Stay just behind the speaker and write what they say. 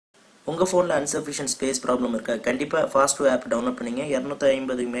உங்கள் ஃபோனில் அன்சஃபிஷியன்ட் space problem இருக்கா? கண்டிப்பாக ஃபாஸ்டோ ஆப் டவுன்லோட் பண்ணிங்க.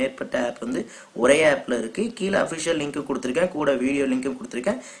 250 மேற்பட்ட ஆப் வந்து ஒரே ஆப்பில் இருக்குது. கீழே அஃபிஷியல் லிங்க்கு கொடுத்துருக்கேன், கூட வீடியோ லிங்க்கும்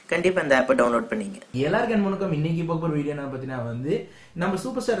கொடுத்துருக்கேன். கண்டிப்பாக இந்த ஆப்பை டவுன்லோட் பண்ணிங்க. எல்லாருக்கும் வணக்கம். இன்னைக்கு பார்க்க வீடியோ என்ன பார்த்தீங்கன்னா வந்து நம்ம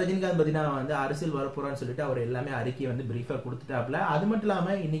சூப்பர் ஸ்டார் ரஜினிகாந்த் பார்த்தீங்கன்னா வந்து அரசியல் வரப்போறான்னு சொல்லிட்டு அவர் எல்லாமே அறிக்கை வந்து பிரீஃபாக கொடுத்துட்டாப்ல. அது மட்டும்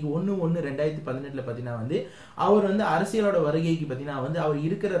இல்லாமல் இன்னைக்கு 1/1/2018 பார்த்தீங்கன்னா வந்து அவர் வந்து அரசியலோட வருகைக்கு பார்த்தீங்கன்னா வந்து அவர்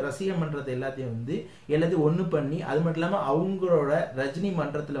இருக்கிற ரசிகர் மன்றத்தை எல்லாத்தையும் ஒன்று பண்ணி, அது மட்டும் இல்லாமல் அவங்களோட ரஜினி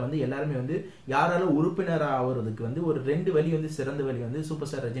மன்றத்தில் வந்து எல்லாருமே வந்து யாராலும் உறுப்பினராக ஆகிறதுக்கு வந்து ஒரு 2 வழி வந்து சிறந்த வழி வந்து சூப்பர்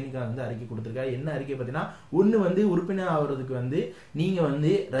ஸ்டார் ரஜினிகாந்த் வந்து அறிக்கை கொடுத்துருக்காரு. என்ன அறிக்கை பார்த்தீங்கன்னா, ஒன்று வந்து உறுப்பினர் ஆகிறதுக்கு வந்து நீங்க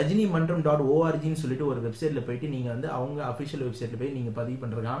வந்து rajinimandaram.org சொல்லிட்டு ஒரு வெப்சைட்ல போயிட்டு நீங்க வந்து அவங்க அபிஷியல் வெப்சைட்ல போய் நீங்க பதிவு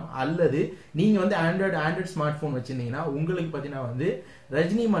பண்றலாம். அல்லது நீங்க வந்து ஆண்ட்ராய்டு ஸ்மார்ட் போன் வச்சிருந்தீங்கன்னா உங்களுக்கு பாத்தீங்கன்னா வந்து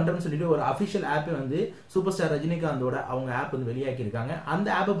ரஜினி மன்றம் சொல்லிட்டு ஒரு அபிஷியல் ஆப்பை வந்து சூப்பர் ஸ்டார் ரஜினிகாந்தோட அவங்க ஆப் வந்து வெளியாக்கி இருக்காங்க. அந்த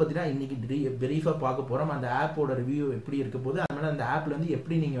ஆப்பை பத்தினா இன்னைக்கு பிரீஃபா பார்க்க போறோம். அந்த ஆப்போட ரிவ்யூ எப்படி இருக்க போது, அதனால அந்த ஆப்ல வந்து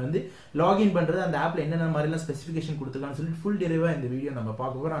எப்படி நீங்க வந்து லாகின் பண்றது, அந்த ஆப்ல என்னென்ன மாதிரி எல்லாம் ஸ்பெசிபிகேஷன் கொடுத்துருக்கான்னு சொல்லிட்டு ஃபுல் டெரிவா இந்த வீடியோ நம்ம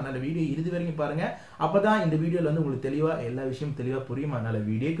பார்க்க போறோம். அதனால வீடியோ இறுதி வரைக்கும் பாருங்க. அப்பதான் இந்த வீடியோல வந்து உங்களுக்கு தெளிவா எல்லா விஷயமும் தெளிவா புரியும். அதனால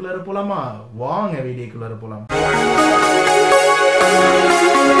வீடியோக்குள்ளார போலாமா? வாங்க வீடியோக்குள்ளார போலாம்.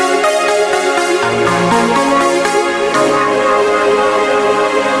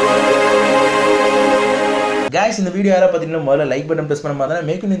 गाइस இந்த வீடியோ யாரா பாத்தீங்கன்னா முதல்ல லைக் பட்டன் பிரஸ் பண்ண மறந்துறாங்க.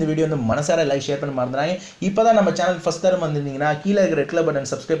 மேற்கொண்டு இந்த வீடியோ வந்து மனசார லைக் ஷேர் பண்ண மறந்துறாங்க. இப்போதான் நம்ம சேனல் ஃபர்ஸ்ட் டைம் வந்திருந்தீங்கன்னா கீழே இருக்கிற ரெட் கலர் பட்டன்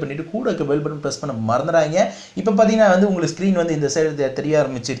சப்ஸ்கிரைப் பண்ணிட்டு கூட இருக்க பெல் பட்டன் பிரஸ் பண்ண மறந்துறாங்க. இப்போ பாத்தீங்கன்னா வந்து உங்களுக்கு ஸ்கிரீன் வந்து இந்த சைடு தெரிய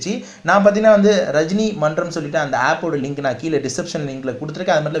ஆரம்பிச்சிருச்சு. நான் பாத்தீங்கன்னா வந்து ரஜினி மன்றம் சொல்லிட்டு அந்த ஆப்போட லிங்க் நான் கீழே டிஸ்கிரிப்ஷன் லிங்க்ல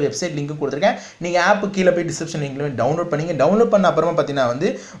கொடுத்துருக்கேன். அது மாதிரி வெப்சைட் லிங்க்கும் கொடுத்துருக்கேன். நீங்க ஆப் கீழே போய் டிஸ்கிரிப்ஷன் லிங்க்ல டவுன்லோட் பண்ணீங்க. டவுன்லோட் பண்ண அப்புறமா பாத்தீங்கன்னா வந்து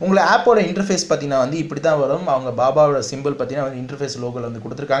உங்களை ஆப்போட இன்டர்ஃபேஸ் பாத்தீங்கன்னா வந்து இப்படி தான் வரும். அவங்க பாபாவோட சிம்பிள் பாத்தீங்கன்னா வந்து இன்டர்ஃபேஸ் லோகோல வந்து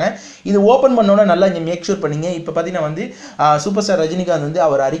கொடுத்துருக்காங்க. இது ஓபன் பண்ணோன்னா நல்லா மேக் ஷூர் பண்ணீங்க. இப்போ பாத்தீங்கன்னா வந்து சூப்பர் ஸ்டார் ரஜினிகாந்த் வந்து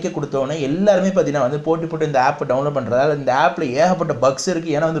அவர் அறிக்கை கொடுத்தோன்னே எல்லாருமே பார்த்தீங்கன்னா வந்து போட்டு இந்த ஆப் டவுன்லோட் பண்ணுறதால இந்த ஆப்பில் ஏகப்பட்ட பக்ஸ்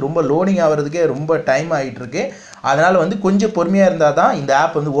இருக்குது. ஏன்னா வந்து ரொம்ப லோடிங் ஆகிறதுக்கே ரொம்ப டைம் ஆகிட்டு இருக்கு. அதனால் வந்து கொஞ்சம் பொறுமையாக இருந்தால் தான் இந்த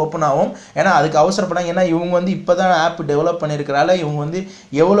ஆப் வந்து ஓப்பன் ஆகும். ஏன்னா அதுக்கு அவசரப்படாங்க. ஏன்னா இவங்க வந்து இப்போ தான் ஆப் டெவலப் பண்ணியிருக்கிறால இவங்க வந்து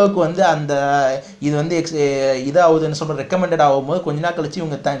எவ்வளோக்கு வந்து அந்த இது வந்து இதாகுதுன்னு சொல்கிற ரெக்கமெண்டட் ஆகும்போது கொஞ்ச நாள் கழிச்சு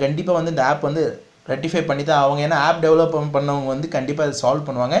இவங்க கண்டிப்பாக வந்து இந்த ஆப் வந்து ரெட்டிஃபை பண்ணி தான் அவங்க. ஏன்னா ஆப் டெவலப் பண்ணவங்க வந்து கண்டிப்பாக அதை சால்வ்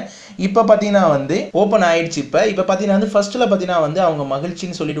பண்ணுவாங்க. இப்போ பார்த்தீங்கன்னா வந்து ஓப்பன் ஆயிடுச்சு. இப்போ பார்த்தீங்கன்னா வந்து ஃபர்ஸ்ட்டில் பார்த்தீங்கன்னா வந்து அவங்க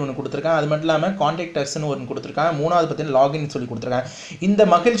மகிழ்ச்சின்னு சொல்லிட்டு ஒன்று கொடுத்துருக்காங்க. அது மட்டும் இல்லாமல் கான்டாக்ட் அஸ்ன்னு ஒன்று கொடுத்துருக்காங்க. மூணாவது பார்த்தீங்கன்னா லாகின் சொல்லி கொடுத்துருக்காங்க. இந்த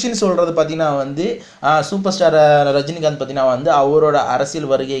மகிழ்ச்சின்னு சொல்கிறது பார்த்தீங்கன்னா வந்து சூப்பர் ஸ்டார் ரஜினிகாந்த் பார்த்தீங்கன்னா வந்து அவரோட அரசியல்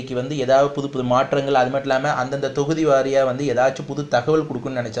வருகைக்கு வந்து ஏதாவது புது மாற்றங்கள், அது மட்டும் இல்லாமல் அந்தந்த தொகுதி வாரியாக வந்து ஏதாச்சும் புது தகவல்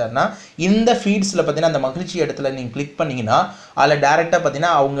கொடுக்குன்னு நினச்சாருன்னா இந்த ஃபீட்ஸில் பார்த்தீங்கன்னா அந்த மகிழ்ச்சி இடத்துல நீங்கள் கிளிக் பண்ணிங்கன்னா அதில் டேரெக்டாக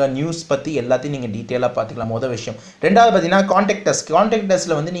பார்த்தீங்கன்னா அவங்க நியூஸ் பற்றி எல்லாத்தையும் நீங்கள் டீட்டெயிலாக பார்த்துக்கலாம். முதல் விஷயம். ரெண்டாவது பார்த்தீங்கன்னா கான்டாக்ட்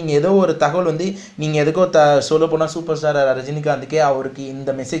அஸ்ல வந்து நீங்கள் ஏதோ ஒரு தகவல் வந்து நீங்கள் எதுக்கோ சொல்ல போனால் சூப்பர் ஸ்டார் ரஜினிகாந்துக்கே அவருக்கு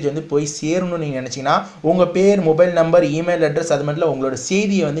இந்த மெசேஜ் வந்து போய் சேரணும்னு நீங்கள் நினச்சிங்கன்னா உங்கள் பேர், மொபைல் நம்பர், இமெயில் அட்ரஸ், அது மட்டும் உங்களோட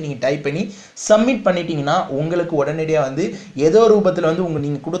செய்தியை வந்து நீங்கள் டைப் பண்ணி சப்மிட் பண்ணிட்டீங்கன்னா உங்களுக்கு உடனடியாக வந்து ஏதோ ரூபத்தில் வந்து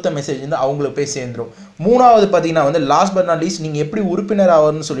நீங்கள் கொடுத்த மெசேஜ் வந்து அவங்களுக்கு போய் சேர்ந்துடும். மூணாவது பார்த்தீங்கன்னா வந்து லாஸ்ட் பட் நாட் லீஸ்ட் நீங்கள் எப்படி உறுப்பினர்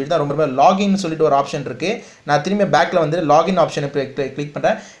ஆகணும்னு சொல்லிட்டு தான் ரொம்ப லாகின் சொல்லிட்டு ஒரு ஆப்ஷன் இருக்குது. நான் திரும்பி பேக்கில் வந்து லாகின் ஆப்ஷனை கிளிக்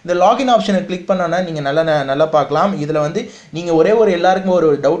பண்ணுறேன். இந்த லாகின் ஆப்ஷனை கிளிக் பண்ணோன்னா நீங்கள் நல்லா பார்க்கலாம். இதில் வந்து நீங்கள் எல்லாருக்கும் ஒரு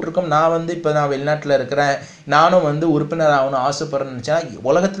டவுட் இருக்கும். நான் வந்து இப்போ நான் வெளிநாட்டில் இருக்கிறேன், நானும் வந்து உறுப்பினர் ஆகணும் ஆசைப்படுறேன்னு நினச்சா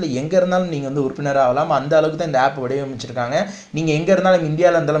உலகத்தில் எங்கே இருந்தாலும் நீங்கள் வந்து உறுப்பினர் ஆகலாம். அந்த அளவுக்கு தான் இந்த ஆப் வடிவமைச்சிருக்காங்க. நீங்கள் எங்கே இருந்தாலும்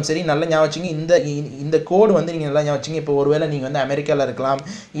இந்தியாவில் இருந்தாலும் சரி நல்லா ஞாபகம் வச்சுங்க. இந்த கோடு வந்து நீங்கள் நல்லா ஞாபகம் வச்சுங்க. இப்போ ஒருவேளை நீங்கள் வந்து அமெரிக்காவில் இருக்கலாம்,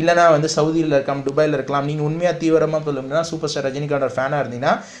 இல்லைனா வந்து சவுதியில் இருக்கலாம், துபாயில் இருக்கலாம். நீங்கள் உண்மையாக தீவிரமாக சொல்லணும்னா சூப்பர் ஸ்டார் ரஜினிகாந்தோட ஃபேனாக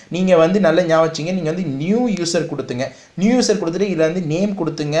இருந்தீங்கன்னா நீங்கள் வந்து நல்லா ஞாபகம் வச்சுங்க. நீங்கள் வந்து நியூ யூசர் கொடுத்துங்க. நியூ யூசர் கொடுத்துட்டு இதில் வந்து நேம்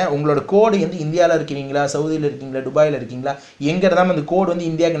கொடுத்துங்க. உங்களோட கோடு வந்து இந்தியாவில் இருக்கீங்களா, சவுதியில் இருக்கீங்களா, துபாயில் இருக்கீங்களா, எங்கே இருந்தாலும் அந்த கோடு வந்து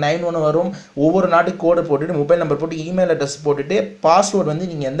இந்தியாவுக்கு 91 வரும். ஒவ்வொரு நாட்டுக்கு கோடை போட்டுட்டு மொபைல் நம்பர் போட்டு இமெயில் அட்ரஸ் போட்டுட்டு பாஸ்வேர்டு வந்து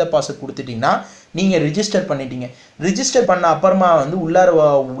நீங்கள் எந்த பாஸ்வேர்டு கொடுத்துட்டீங்கன்னா நீங்கள் ரிஜிஸ்டர் பண்ணிட்டீங்க. ரிஜிஸ்டர் பண்ண அப்புறமா வந்து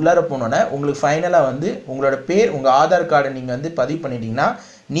உள்ளார போனோன்னே உங்களுக்கு ஃபைனலாக வந்து உங்களோட பேர், உங்கள் ஆதார் கார்டை நீங்கள் வந்து பதிவு பண்ணிட்டீங்கன்னா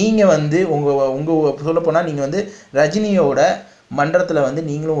நீங்கள் வந்து உங்கள் சொல்ல போனால் நீங்கள் வந்து ரஜினியோட மன்றத்தில் வந்து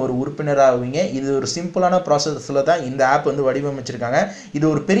நீங்களும் ஒரு உறுப்பினராகுவீங்க. இது ஒரு சிம்பிளான ப்ராசஸில் தான் இந்த ஆப் வந்து வடிவமைச்சிருக்காங்க. இது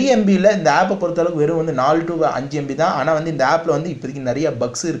ஒரு பெரிய எம்பி இல்லை. இந்த ஆப்பை பொறுத்தளவுக்கு வெறும் வந்து 4 to 5 MB தான். ஆனால் வந்து இந்த ஆப்பில் வந்து இப்போதைக்கு நிறைய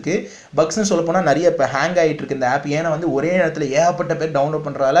பக்ஸ் இருக்குது. பக்ஸ்ன்னு சொல்ல போனால் நிறைய இப்போ ஹேங் ஆகிட்டு இருக்கு இந்த ஆப். ஏன்னா வந்து ஒரே நேரத்தில் ஏகப்பட்ட பேர் டவுன்லோட்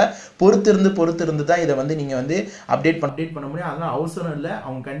பண்ணுறதால பொறுத்திருந்து தான் இதை வந்து நீங்கள் வந்து அப்டேட் பண்ண முடியும். அதனால் அவசரம் இல்லை.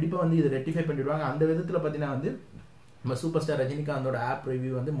 அவங்க கண்டிப்பாக வந்து இதை ரெட்டிஃபை பண்ணிடுவாங்க. அந்த விதத்தில் பார்த்தீங்கன்னா வந்து நம்ம சூப்பர் ஸ்டார் ரஜினிகாந்தோட ஆப்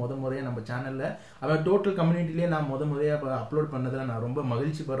ரிவ்யூ வந்து முறையாக நம்ம சேனலில் அவன் டோட்டல் கம்யூனிட்டிலேயே நான் முறையாக அப்லோட் பண்ணதில் நான் ரொம்ப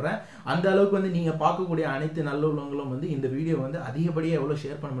மகிழ்ச்சி படுறேன். அந்த அளவுக்கு வந்து நீங்கள் பார்க்கக்கூடிய அனைத்து நல்ல உள்ளவங்களும் வந்து இந்த வீடியோ வந்து அதிகப்படியாக எவ்வளோ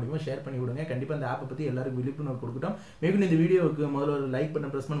ஷேர் பண்ண முடியுமோ ஷேர் பண்ணி விடுங்க. கண்டிப்பாக இந்த ஆப்பை பற்றி எல்லாருக்கும் விழிப்புணர்வு கொடுக்கட்டும். மேற்கொண்டு இந்த வீடியோவுக்கு முதல்ல ஒரு லைக் பண்ண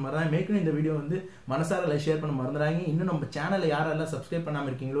ப்ரெஸ் பண்ண மறந்தாங்க. மேற்கொண்டு இந்த வீடியோ வந்து மனசார ஷேர் பண்ண மறந்துடாங்க. இன்னும் நம்ம சேனலை யாரெல்லாம் சப்ஸ்கிரைப்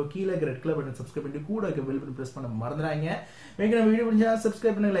பண்ணாமல் இருக்கீங்களோ கீழே இருக்க ரெட் கலர் பட்டன் சப்ஸ்கிரைப் பண்ணி கூட இருக்க பெல் பட்டன் ப்ரெஸ் பண்ண மறந்துடாங்க. மேற்கொண்டு வீடியோ முடிஞ்சா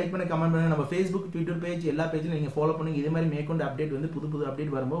சப்ஸ்கிரைப் பண்ணி லைக் பண்ணி கமெண்ட் பண்ணுங்க. நம்ம Facebook, Twitter பேஜ் எல்லா பேஜ்லையும் நீங்கள் ஃபாலோ பண்ணுங்க. இதே மாதிரி மேற்கொண்டு அப்டேட் வந்து புது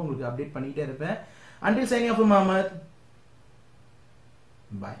அப்டேட் வரும்போது உங்களுக்கு அப்டேட் பண்ணிட்டே இருப்பேன். Until signing off, Mohammed.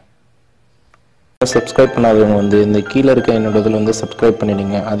 Bye. Subscribe பண்ணாதவங்க வந்து இந்த கீழே இருக்க என்னோட இதில் வந்து சப்ஸ்கிரைப்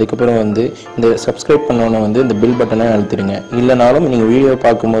பண்ணிடுங்க. அதுக்கப்புறம் வந்து இந்த சப்ஸ்கிரைப் பண்ணோன்னே வந்து இந்த பில் பட்டனை அழுத்திடுங்க. இல்லைனாலும் நீங்கள் வீடியோ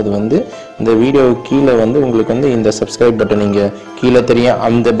பார்க்கும்போது வந்து இந்த வீடியோ கீழே வந்து உங்களுக்கு வந்து இந்த சப்ஸ்கிரைப் பட்டன் நீங்கள் கீழே தெரியும்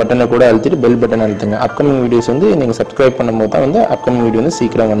அந்த பட்டனை கூட அழுத்திட்டு பெல் பட்டன் அழுத்துங்க. அப்கமிங் வீடியோஸ் வந்து நீங்கள் சப்ஸ்கிரைப் பண்ணும்போது தான் வந்து அப்கமிங் வீடியோ வந்து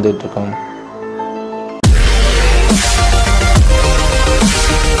சீக்கிரம் வந்துட்டு இருக்கோம்.